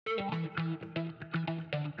I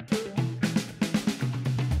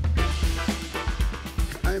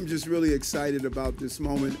am just really excited about this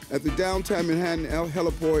moment. At the downtown Manhattan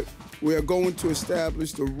heliport, we are going to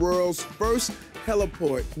establish the world's first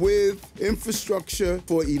heliport with infrastructure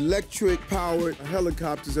for electric-powered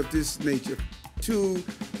helicopters of this nature. To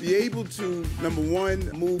be able to, number one,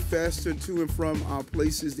 move faster to and from our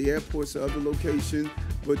places, the airports, or other locations,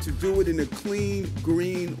 but to do it in a clean,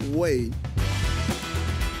 green way.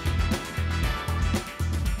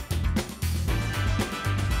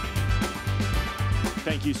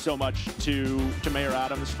 Thank you so much to Mayor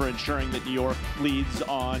Adams for ensuring that New York leads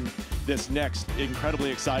on this next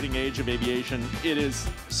incredibly exciting age of aviation. It is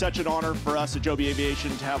such an honor for us at Joby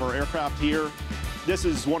Aviation to have our aircraft here. This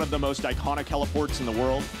is one of the most iconic heliports in the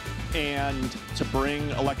world, and to bring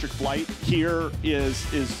electric flight here is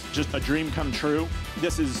just a dream come true.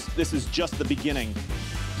 This is just the beginning.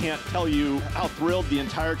 Can't tell you how thrilled the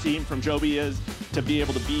entire team from Joby is to be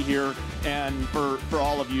able to be here and for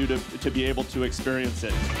all of you to be able to experience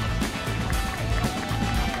it.